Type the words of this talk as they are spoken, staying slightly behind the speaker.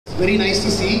very nice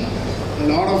to see a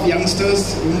lot of youngsters,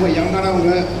 ரொம்ப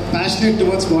யங்கானவங்க, passionate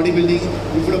towards bodybuilding.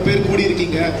 இவ்வளோ பேர் கூடி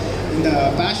இருக்கீங்க. இந்த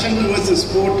passion towards the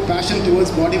sport, passion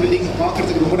towards bodybuilding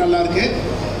பார்க்குறதுக்கு ரொம்ப நல்லா இருக்கு.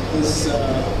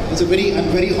 I'm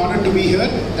very honored to be here.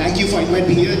 Thank you for inviting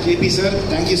me here, JP sir.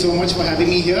 Thank you so much for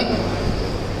having me here.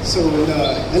 So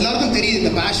எல்லாருக்கும் தெரியுது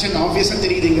இந்த பேஷன், ஆப்வியஸாக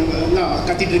தெரியுது. இங்கே எல்லாம்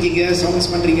கத்திட்டு இருக்கீங்க,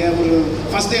 சாங்ஸ் பண்ணுறீங்க, ஒரு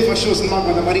ஃபஸ்ட் ஷோ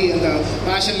சினிமாவுக்கு அந்த மாதிரி அந்த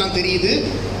பேஷன்லாம் தெரியுது.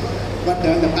 பட்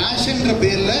அந்த பேஷன்ற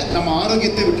பேரில் நம்ம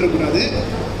ஆரோக்கியத்தை விட்டுறக்கூடாது.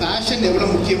 பேஷன் எவ்வளோ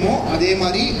முக்கியமோ அதே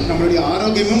மாதிரி நம்மளுடைய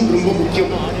ஆரோக்கியமும் ரொம்ப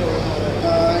முக்கியம்.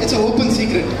 It's a open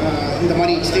secret. இந்த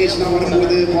மாதிரி ஸ்டேஜ்லாம்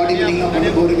வரும்போது, பாடி பில்டிங்லாம்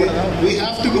பண்ணும்போது we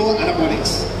have to go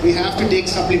anabolics, we have to take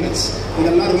supplements.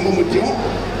 இதெல்லாம் ரொம்ப முக்கியம்.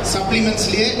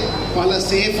 சப்ளிமெண்ட்ஸ்லேயே பல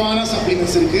சேஃபான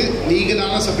சப்ளிமெண்ட்ஸ் இருக்குது,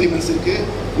 லீகலான சப்ளிமெண்ட்ஸ் இருக்குது.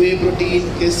 Whey protein,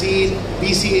 கெசின்,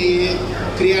 பிசிஏஏ,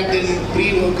 creatine, pre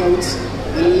work outs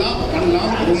எல்லாம்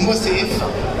பண்ணலாம். ரொம்ப சேஃப்.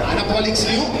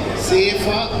 அனபாலிக்ஸ்லேயும்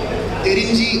சேஃபாக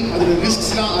தெரிஞ்சு அதோட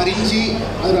ரிஸ்க்ஸ்லாம் அறிஞ்சு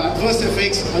அதோட அட்வர்ஸ்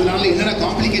எஃபெக்ட்ஸ், அதனால என்னென்ன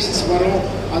காம்ப்ளிகேஷன்ஸ் வரும்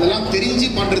அதெல்லாம் தெரிஞ்சு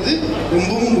பண்ணுறது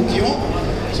ரொம்பவும் முக்கியம்.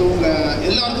 ஸோ உங்கள்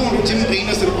எல்லாருக்கும் ஒரு ஜிம்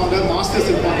ட்ரெயினர்ஸ் இருப்பாங்க, மாஸ்டர்ஸ்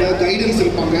இருப்பாங்க, கைடன்ஸ்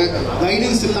இருப்பாங்க.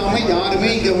 கைடன்ஸ் இல்லாமல் யாருமே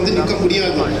இங்கே வந்து நிற்க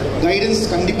முடியாது. கைடன்ஸ்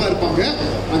கண்டிப்பாக இருப்பாங்க.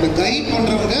 அந்த கைட்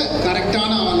பண்ணுறவங்க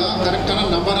கரெக்டான ஆளாக, கரெக்டான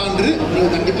நபரான்று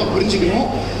நீங்கள் கண்டிப்பாக புரிஞ்சுக்கணும்.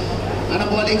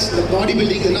 அனபாலிக்ஸ், இந்த பாடி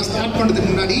பில்டிங் இதெல்லாம் ஸ்டார்ட்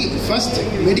பண்ணுறதுக்கு முன்னாடி ஃபர்ஸ்ட்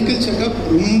மெடிக்கல் செக்அப்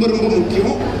ரொம்ப ரொம்ப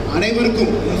முக்கியம்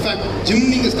அனைவருக்கும். இன்ஃபேக்ட் ஜிம்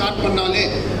நீங்கள் ஸ்டார்ட் பண்ணாலே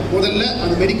முதல்ல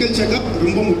அந்த மெடிக்கல் செக்அப்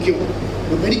ரொம்ப முக்கியம்.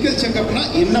 மெடிக்கல் செக்அப்னா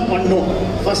என்ன பண்ணணும்?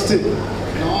 ஃபஸ்ட்டு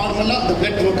நார்மலாக இந்த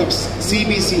பிளட் ஒர்க்அப்ஸ்,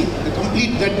 சிபிசி, இந்த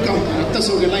கம்ப்ளீட் பிளட் கவுண்ட், ரத்த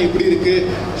சோகைலாம் எப்படி இருக்குது,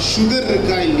 சுகர்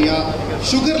இருக்கா இல்லையா.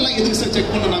 சுகர்லாம் எதுக்கு சார்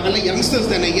செக் பண்ணோம்? நாங்கள்லாம் யங்ஸ்டர்ஸ்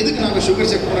தானே, எதுக்கு நாங்கள்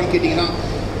சுகர் செக் பண்ணோன்னு கேட்டிங்கன்னா,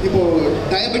 இப்போது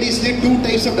டயபெட்டிஸ்லேயே 2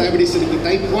 டைப்ஸ் ஆஃப் டயபெட்டிஸ் இருக்குது.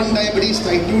 Type 1 diabetes,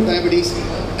 type 2 diabetes.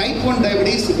 Type 1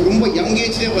 diabetes இப்போ ரொம்ப யங்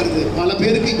ஏஜ்லேயே வருது. பல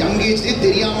பேருக்கு யங் ஏஜ்லேயே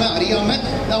தெரியாமல் அறியாமல்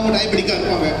அவங்க டயபெட்டிக்காக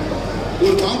இருப்பாங்க.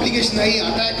 ஒரு காம்ப்ளிகேஷன் ஆகி,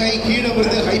 அட்டாக் ஆகி, கீழே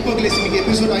வந்து ஹைப்போகிளைசிமிக்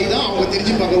எபிசோட் ஆகி தான் அவங்க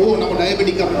தெரிஞ்சுப்பாங்க, ஓ நம்ம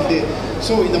டயபெட்டிக் அப்படின்ட்டு.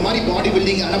 ஸோ இந்த மாதிரி பாடி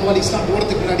பில்டிங், அனபாலிக்ஸ்லாம்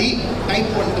போகிறதுக்கு முன்னாடி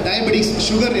டைப் 1 டயபெட்டிக்ஸ்,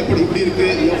 சுகர் இப்படி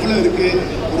இருக்குது, எவ்வளோ இருக்குது,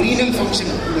 ரீனல்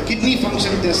ஃபங்க்ஷன், இந்த kidney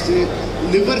function test,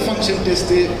 liver function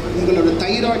test, உங்களோட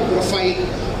தைராய்டு ப்ரொஃபைல்,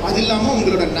 அது இல்லாமல்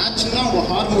உங்களோட நேச்சுரலாக உங்கள்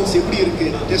ஹார்மோன்ஸ் எப்படி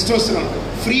இருக்குது, டெஸ்டோஸ்டரான்,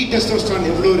 ஃப்ரீ டெஸ்டோஸ்டரான்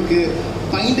எவ்வளோ இருக்குது,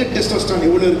 பைண்டட் டெஸ்டோஸ்டரான்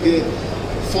எவ்வளோ இருக்குது,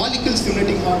 follicle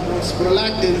stimulating hormones,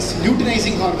 ப்ரொலாக்டின்ஸ்,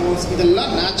 luteinising hormones,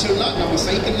 இதெல்லாம் நேச்சுரலாக நம்ம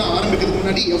சைக்கிள்லாம் ஆரம்பிக்கிறதுக்கு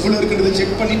முன்னாடி எவ்வளோ இருக்குன்றதை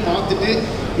செக் பண்ணி பார்த்துட்டு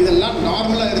இதெல்லாம்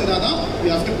நார்மலாக இருந்தால் தான் we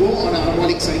have to go on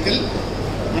anabolic cycle.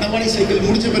 Anabolic cycle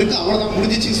முடிஞ்ச பிறகு அவ்வளோதான்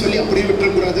முடிஞ்சிச்சு சொல்லி அப்படியே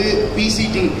விட்டுறக்கூடாது.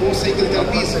 PCT, post cycle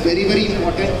therapy is very very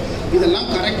important.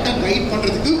 இதெல்லாம் கரெக்டாக கைட்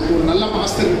பண்ணுறதுக்கு ஒரு நல்ல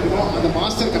மாஸ்டர் இருக்கணும். அந்த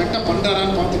மாஸ்டர் கரெக்டாக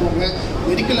பண்ணுறாரான்னு பார்த்துக்கோங்க.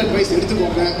 மெடிக்கல் அட்வைஸ்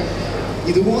எடுத்துக்கோங்க.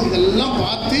 இதெல்லாம்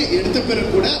பார்த்து எடுத்த பிறகு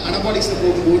கூட அனபாலிக்ஸில்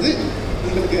போகும்போது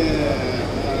உங்களுக்கு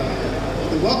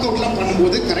ஒர்க் அவுட்லாம்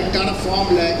பண்ணும்போது கரெக்டான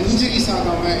ஃபார்மில் இன்ஜுரிஸ்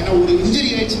ஆகாமல், ஏன்னா ஒரு இன்ஜுரி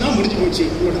ஆயிடுச்சுன்னா முடிஞ்சு போச்சு,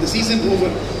 உங்களோட சீசன்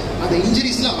ஓவர். அந்த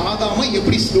இன்ஜுரிஸ்லாம் ஆகாமல்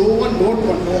எப்படி ஸ்லோவாக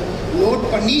லோட்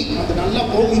பண்ணி அது நல்லா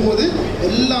போகும்போது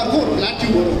எல்லாருக்கும் ஒரு பிளாட்யூ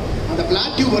வரும். அந்த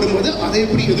பிளாட்யூ வரும்போது அதை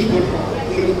எப்படி எதிர்கொள்கிறோம்,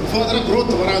 உங்களுக்கு ஃபர்தராக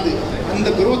க்ரோத் வராது. அந்த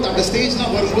க்ரோத் அந்த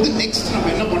ஸ்டேஜ்லாம் வரும்போது நெக்ஸ்ட்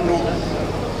நம்ம என்ன பண்ணோம்,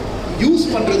 யூஸ்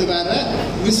பண்ணுறது வேறு,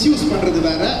 மிஸ்யூஸ் பண்ணுறது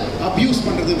வேறு, அப்யூஸ்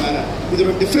பண்ணுறது வேறு.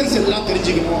 இதோட டிஃப்ரென்ஸ் எல்லாம்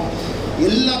தெரிஞ்சுக்கணும்.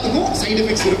 எல்லாத்துக்கும் சைடு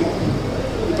எஃபெக்ட்ஸ் இருக்கும்.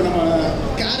 இப்போ நம்ம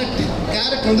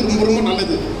கேரட் வந்து ரொம்ப ரொம்ப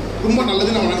நல்லது, ரொம்ப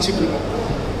நல்லது நம்ம நினச்சிட்டு இருக்கோம்.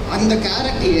 அந்த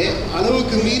கேரட்டையே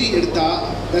அளவுக்கு மீறி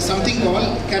எடுத்தால் சம்திங் கால்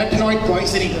கெரட்டினாய்ட்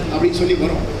பாய்சனிங் அப்படின்னு சொல்லி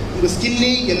வரும். உங்கள்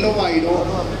ஸ்கின்னே எல்லோவாகிடும்.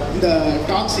 இந்த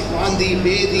டாக்ஸிக் வாந்தி,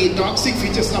 பேதி, டாக்ஸிக்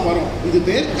ஃபீச்சர்ஸ்லாம் வரும். இது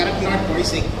பேர் கெரட்டினாய்ட்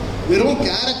பாய்சனிங். வெறும்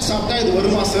கேரட் சாப்பிட்டா இது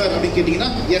வருமா சார் அப்படின்னு கேட்டிங்கன்னா,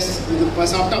 எஸ், இது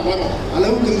சாப்பிட்டா வரும்.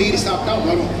 அளவுக்கு மீறி சாப்பிட்டா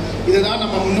வரும். இதுதான்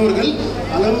நம்ம முன்னோர்கள்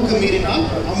அளவுக்கு மீறினால்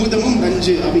அமுதமும்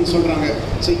நஞ்சு அப்படின்னு சொல்கிறாங்க.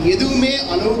 ஸோ எதுவுமே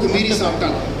அளவுக்கு மீறி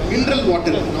சாப்பிட்டால், mineral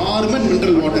water, normal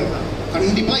mineral water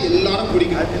கண்டிப்பாக எல்லாரும்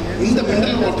குடிக்கணும். இந்த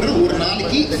மினரல் வாட்டர் ஒரு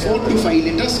நாளைக்கு 4 to 5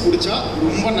 லிட்டர்ஸ் குடித்தா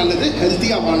ரொம்ப நல்லது.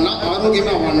 ஹெல்த்தியாக வாழலாம்,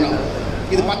 ஆரோக்கியமாக வாழலாம்.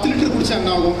 இது 10 லிட்டர் குடிச்சா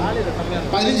என்ன ஆகும்,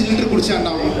 15 லிட்டர் குடிச்சா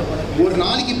என்ன ஆகும்? ஒரு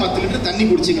நாளைக்கு 10 லிட்டர் தண்ணி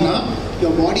குடிச்சிங்கன்னா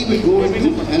your body will go into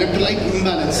electrolyte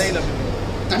imbalance.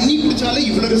 தண்ணி குடிச்சாலே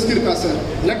இவ்வளோ ரிஸ்க் இருக்கா சார்?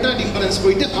 எலக்ட்ராய்ட் இம்பேலன்ஸ்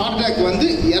போயிட்டு ஹார்ட் அட்டாக் வந்து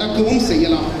இறக்கவும்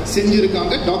செய்யலாம்,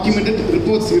 செஞ்சுருக்காங்க, டாக்குமெண்டட்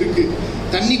ரிப்போர்ட்ஸ் இருக்குது.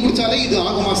 தண்ணி குடிச்சாலே இது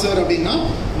ஆகுமா சார் அப்படின்னா,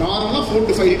 நார்மலாக 4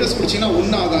 to 5 லிட்டர்ஸ் குடிச்சிங்கன்னா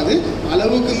ஒன்றும் ஆகாது.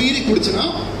 அளவுக்கு மீறி குடிச்சுன்னா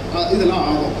இதெல்லாம்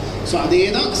ஆகும். ஸோ அதே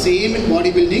தான் சேம் இன்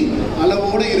பாடி பில்டிங்.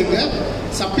 அளவோடு இருங்க.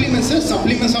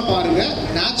 சப்ளிமெண்ட்ஸாக பாருங்கள்.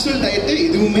 நேச்சுரல் டயட்டை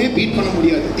எதுவுமே பீட் பண்ண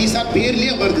முடியாது. தீஸ் ஆர்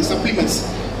பேர்லேயே வருது சப்ளிமெண்ட்ஸ்.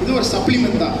 இது ஒரு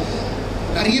சப்ளிமெண்ட் தான்.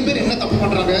 நிறைய பேர் என்ன தப்பு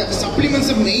பண்ணுறாங்க,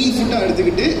 சப்ளிமெண்ட்ஸை மெயின் ஃபுட்டாக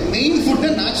எடுத்துக்கிட்டு மெயின் ஃபுட்டை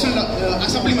நேச்சுரல்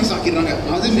சப்ளிமெண்ட்ஸ் ஆக்கிடுறாங்க.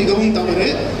 அது மிகவும் தவறு.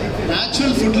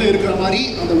 நேச்சுரல் ஃபுட்டில் இருக்கிற மாதிரி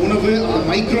அந்த உணவு, அந்த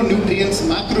மைக்ரோ நியூட்ரியன்ஸ்,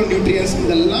 மேக்ரோ நியூட்ரியன்ஸ்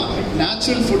இதெல்லாம்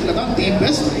நேச்சுரல் ஃபுட்டில் தான் the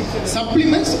best.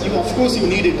 Supplements of course you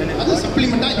need it. அதை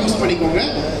சப்ளிமெண்ட்டாக யூஸ் பண்ணிக்கோங்க.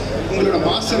 உங்களோட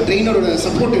மாஸ்டர் ட்ரெயினரோட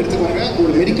சப்போர்ட் எடுத்துக்கோங்க,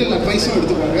 ஒரு மெடிக்கல் அட்வைஸும்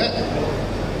எடுத்துக்கோங்க.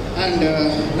 அண்ட்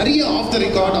நிறைய of the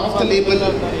record, of the label,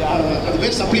 அது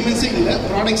பேர் சப்ளிமெண்ட்ஸே இல்லை,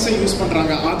 ப்ராடக்ட்ஸை யூஸ்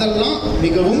பண்ணுறாங்க. அதெல்லாம்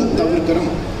மிகவும்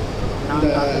தவிர்க்கிறோம். இந்த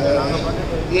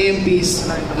ஏஎம்பிஸ்,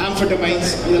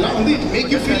 ஆம்ஃபெட்டமைன்ஸ் இதெல்லாம் வந்து it make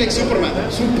you feel like Superman.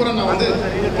 சூப்பராக நான் வந்து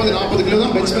 30-40 கிலோ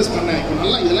தான் பெஞ்ச் ப்ரெஸ் பண்ணேன், இப்போ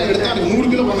நல்லா இதெல்லாம் எடுத்தால் எனக்கு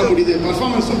 100 கிலோ பண்ண முடியுது,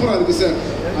 பர்ஃபார்மன்ஸ் சூப்பராக இருக்குது சார்.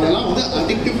 அதெல்லாம் வந்து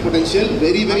addictive potential,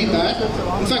 very very bad.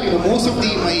 In fact most of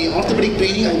my orthopaedic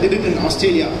training I did it in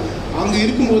Australia. அங்கே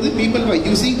இருக்கும்போது people are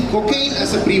using cocaine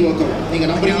as a pre work out. நீங்கள்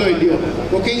நம்புறீங்களோ இல்லையோ,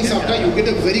 கொக்கைன் சாப்பிட்டா you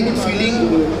get a very good feeling,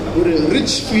 ஒரு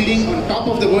rich feeling, on top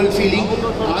of the world feeling.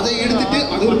 அதை எடுத்துட்டு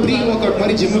அது ஒரு ப்ரீ ஒர்க் அவுட்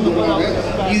மாதிரி ஜிம்முக்கு போவாங்க.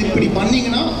 இது இப்படி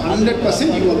பண்ணீங்கன்னா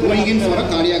 100% you are going in for a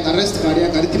cardiac arrest,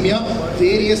 cardiac arrhythmia,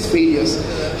 various failures,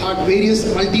 heart various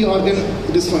multi organ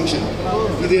dysfunction.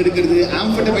 இது எடுக்கிறது,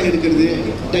 ஆம்ஃபெட்டமைன் எடுக்கிறது,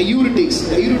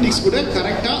 டயூரிட்டிக்ஸ் கூட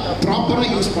கரெக்டாக ப்ராப்பராக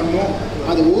யூஸ் பண்ணணும்.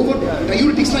 அது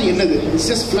டயூரிட்டிக்ஸ்னால் என்னது? It's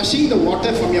just flushing the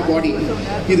water from your பாடி.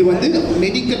 இது வந்து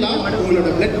மெடிக்கலாக உங்களோட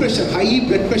பிளட் ப்ரெஷர், ஹை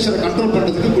பிளட் ப்ரெஷரை கண்ட்ரோல்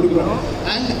பண்ணுறதுக்கு கொடுக்குறோம்.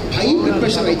 அண்ட் ஹை பிளட்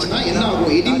ப்ரெஷர் ஆயிடுச்சுன்னா என்ன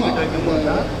ஆகும்? எடிமா,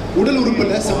 உடல்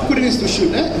உறுப்பில் சப்குடேனியஸ்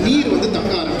டிஷ்யூவில் நீர் வந்து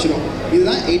தங்க ஆரம்பிச்சிடும்.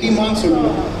 இதுதான் எடிமான்னு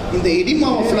சொல்லுவோம். இந்த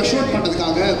எடிமாவை ஃப்ளஷ் அவுட்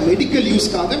பண்ணுறதுக்காக மெடிக்கல்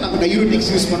யூஸ்க்காக நம்ம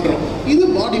டயூரிட்டிக்ஸ் யூஸ் பண்ணுறோம். இது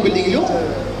பாடி பில்டிங்லையும்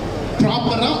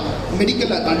ப்ராப்பராக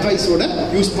மெடிக்கல் அட்வைஸோட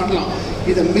யூஸ் பண்ணலாம்.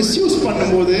 இதை மிஸ்யூஸ்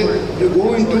பண்ணும்போது you go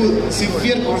in to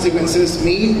severe consequences.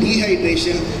 Main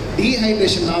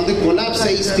டீஹைட்ரேஷனாவது collapse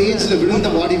ஆகி ஸ்டேஜில் விழுந்த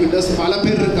பாடி பில்டர்ஸ் பல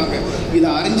பேர் இருக்காங்க. இதை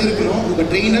அறிஞ்சிருக்கணும், உங்கள்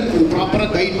ட்ரெயினர் இது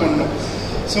ப்ராப்பராக கைட் பண்ணணும்.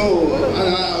 ஸோ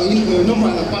இன்னும்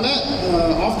பல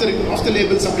ஆஃப் த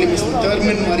லேபிள் சப்ளிமெண்ட்ஸ்,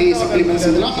 தெர்மின் மாதிரி சப்ளிமெண்ட்ஸ்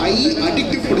இதெல்லாம் ஹை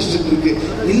அடிக்டிவ் பொட்டன்ஷியல் இருக்குது.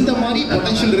 இந்த மாதிரி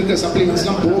பொட்டன்ஷியல் இருக்கிற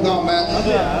சப்ளிமெண்ட்ஸ்லாம் போகாமல்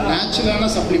நேச்சுரலான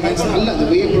சப்ளிமெண்ட்ஸ், நல்ல அந்த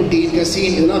வே ப்ரோட்டீன்,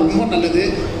 கசீன் இதெல்லாம் ரொம்ப நல்லது.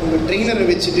 உங்கள் ட்ரெயினரை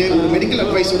வச்சுட்டு ஒரு மெடிக்கல்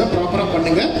அட்வைஸோட ப்ராப்பராக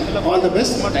பண்ணுங்கள். All the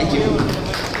best. தேங்க்யூ.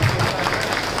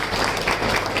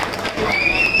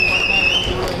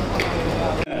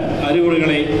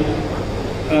 அறிவுரைகளை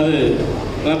அது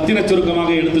ரத்தின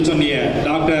சுருக்கமாக எடுத்து சொன்னிய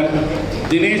doctor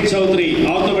Dinesh Chowdhury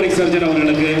orthopaedic surgeon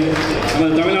அவர்களுக்கு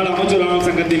நமது தமிழ்நாடு அமைச்சர் நலன்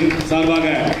சங்கத்தின் சார்பாக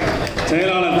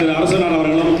செயலாளர் திரு அரசுனார்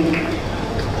அவர்களும்,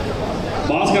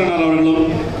 பாஸ்கரனார் அவர்களும்,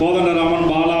 கோதண்டராமன்,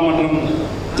 பாலா மற்றும்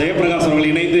ஜெயபிரகாஷ்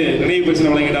அவர்கள் இணைந்து நினைவு பரிசு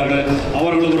வழங்கினார்கள்.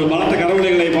 அவர்களுக்கு ஒரு பலத்த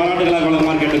கரவுரைகளை பாராட்டுகளாக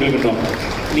வழங்குமாறு கேட்டுக்கொள்கின்றோம்.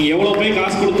 நீங்கள் எவ்வளோ போய்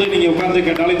காசு கொடுத்து நீங்கள் உட்காந்து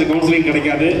கேட்டாலும் இந்த கவுன்சிலிங்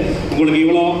கிடைக்காது. உங்களுக்கு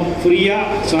இவ்வளோ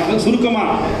ஃப்ரீயாக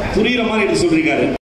சுருக்கமாக புரிகிற மாதிரி எடுத்து சொல்லியிருக்காரு.